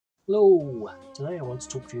Hello! Today I want to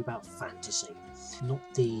talk to you about fantasy. Not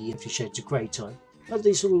the 50 Shades of Grey type, but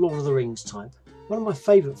the sort of Lord of the Rings type. One of my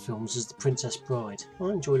favourite films is The Princess Bride. I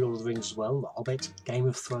enjoy Lord of the Rings as well, The Hobbit, Game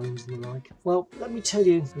of Thrones and the like. Well, let me tell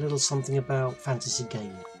you a little something about fantasy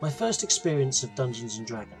gaming. My first experience of Dungeons &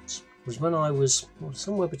 Dragons was when I was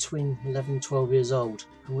somewhere between 11 and 12 years old,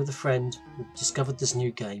 and with a friend we discovered this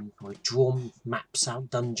new game. We'd drawn maps out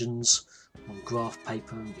dungeons on graph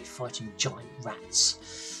paper and be fighting giant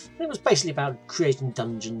rats. And it was basically about creating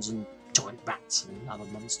dungeons and giant rats and other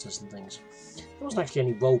monsters and things. There wasn't actually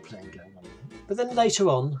any role playing going on. But then later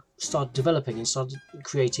on started developing and started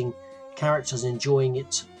creating characters and enjoying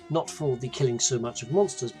it, not for the killing so much of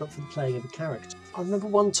monsters but for the playing of a character. I remember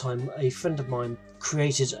one time a friend of mine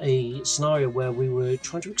created a scenario where we were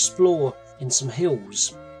trying to explore in some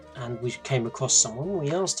hills, and we came across someone.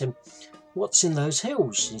 We asked him, "What's in those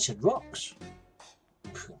hills?" And he said, "Rocks."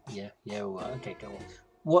 Yeah, all right, okay, go on.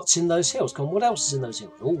 "What's in those hills?" Come on, what else is in those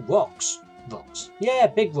hills? "Oh, rocks." "Rocks." "Yeah,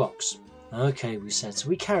 big rocks." "Okay," we said. So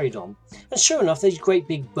we carried on, and sure enough, these great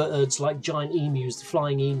big birds like giant emus, the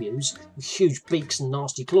flying emus, with huge beaks and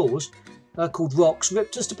nasty claws, called rocks,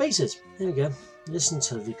 ripped us to pieces. There we go. Listen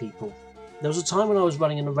to the people. There was a time when I was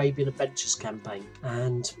running an Arabian Adventures campaign,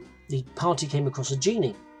 and the party came across a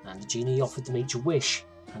genie, and the genie offered them each a wish.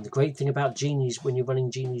 And the great thing about genies, when you're running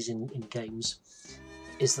genies in games,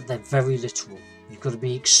 is that they're very literal. You've got to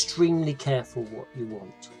be extremely careful what you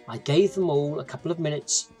want. I gave them all a couple of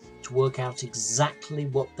minutes to work out exactly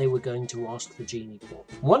what they were going to ask the genie for.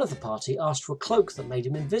 One of the party asked for a cloak that made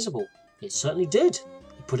him invisible. It certainly did.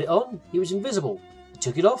 He put it on, he was invisible. He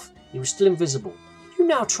took it off, he was still invisible. You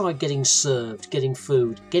now try getting served, getting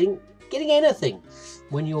food, getting anything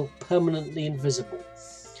when you're permanently invisible.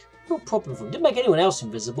 No problem for him. Didn't make anyone else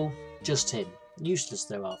invisible, just him. Useless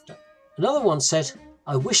thereafter. Another one said,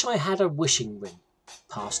 "I wish I had a wishing ring."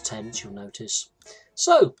 Past tense, you'll notice.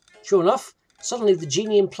 So, sure enough, suddenly the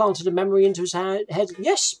genie implanted a memory into his head.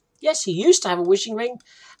 Yes, he used to have a wishing ring.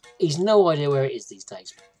 He's no idea where it is these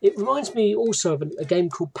days. It reminds me also of a game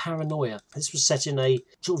called Paranoia. This was set in a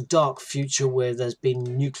sort of dark future where there's been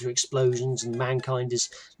nuclear explosions and mankind is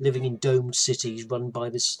living in domed cities run by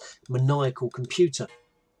this maniacal computer.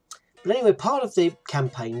 But anyway, part of the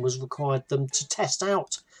campaign was required them to test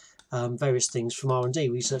out various things from R&D,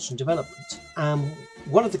 research and development.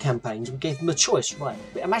 One of the campaigns, we gave them a choice. Right,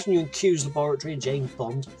 imagine you're in Q's laboratory in James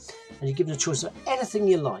Bond, and you're given a choice of anything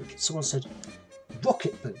you like. Someone said,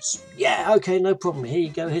 "Rocket boots." "Yeah, okay, no problem. Here you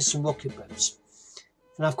go. Here's some rocket boots."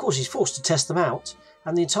 And of course, he's forced to test them out.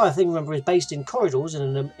 And the entire thing, remember, is based in corridors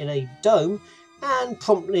in a dome. And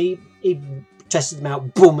promptly, he tested them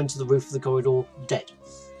out. Boom, into the roof of the corridor, dead.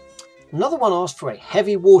 Another one asked for a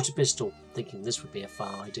heavy water pistol, thinking this would be a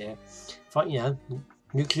fun idea.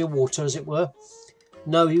 Nuclear water, as it were.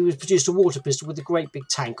 No, he was produced a water pistol with a great big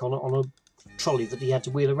tank on a trolley that he had to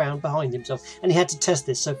wheel around behind himself, and he had to test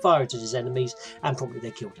this, so fire it at his enemies, and promptly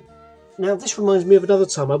they killed him. Now, this reminds me of another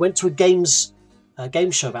time. I went to a game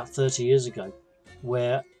show about 30 years ago,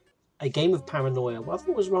 where a game of Paranoia, I think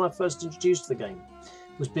it was when I first introduced the game,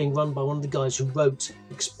 was being run by one of the guys who wrote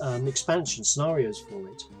expansion scenarios for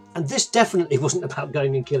it. And this definitely wasn't about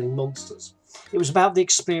going and killing monsters. It was about the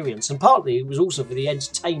experience, and partly it was also for the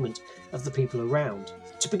entertainment of the people around.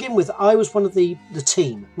 To begin with, I was one of the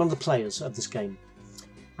team, one of the players of this game.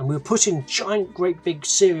 And we were put in giant, great big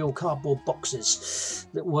cereal cardboard boxes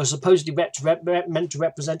that were supposedly meant to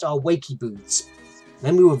represent our wakey booths.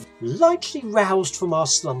 Then we were lightly roused from our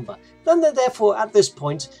slumber. And therefore, at this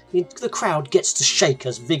point, the crowd gets to shake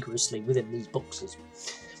us vigorously within these boxes.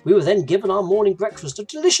 We were then given our morning breakfast of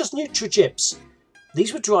delicious Nutri-Chips.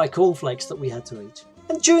 These were dry cornflakes that we had to eat.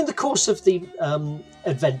 And during the course of the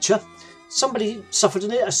adventure, somebody suffered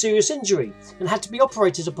a serious injury and had to be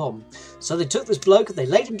operated upon. So they took this bloke, they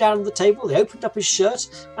laid him down on the table, they opened up his shirt,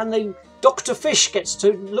 and Dr. Fish gets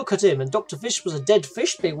to look at him. And Dr. Fish was a dead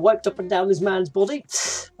fish being wiped up and down this man's body.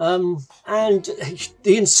 And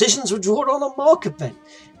the incisions were drawn on a marker pen.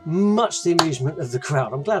 Much to the amusement of the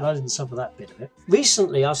crowd. I'm glad I didn't suffer that bit of it.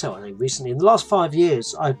 Recently, in the last 5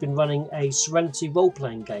 years, I've been running a Serenity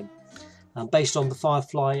role-playing game based on the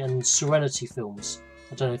Firefly and Serenity films.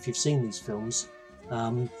 I don't know if you've seen these films,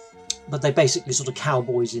 but they're basically sort of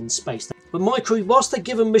cowboys in space. But my crew, whilst they're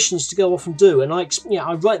given missions to go off and do, and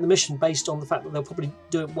I write the mission based on the fact that they'll probably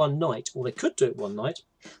do it one night, or they could do it one night,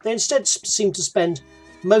 they instead seem to spend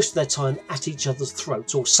most of their time at each other's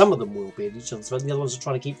throats, or some of them will be at each other's throats. The other ones are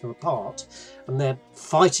trying to keep them apart, and they're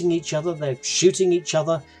fighting each other, they're shooting each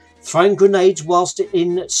other, Throwing grenades whilst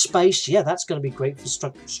in space, yeah, that's going to be great for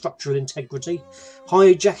structural integrity.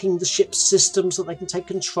 Hijacking the ship's systems so they can take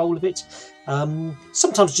control of it,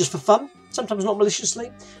 sometimes just for fun, sometimes not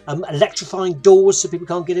maliciously. Electrifying doors so people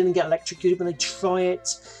can't get in and get electrocuted when they try it.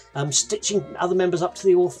 Stitching other members up to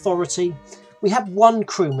the Authority. We had one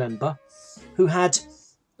crew member who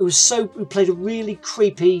played a really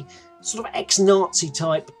creepy sort of ex-Nazi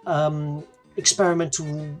type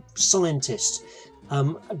experimental scientist.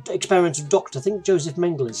 Experimental doctor, I think Joseph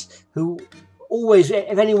Mengele, who always,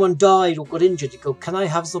 if anyone died or got injured, he'd go, "Can I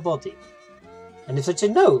have the body?" And if they'd say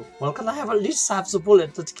no, well, can I at least have the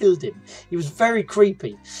bullet that killed him? He was very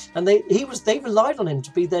creepy, and they relied on him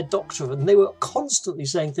to be their doctor, and they were constantly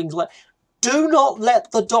saying things like, "Do not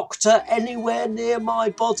let the doctor anywhere near my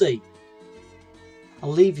body."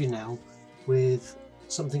 I'll leave you now with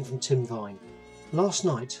something from Tim Vine. Last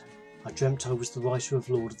night, I dreamt I was the writer of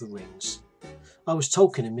Lord of the Rings. I was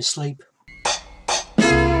Tolkien in my sleep.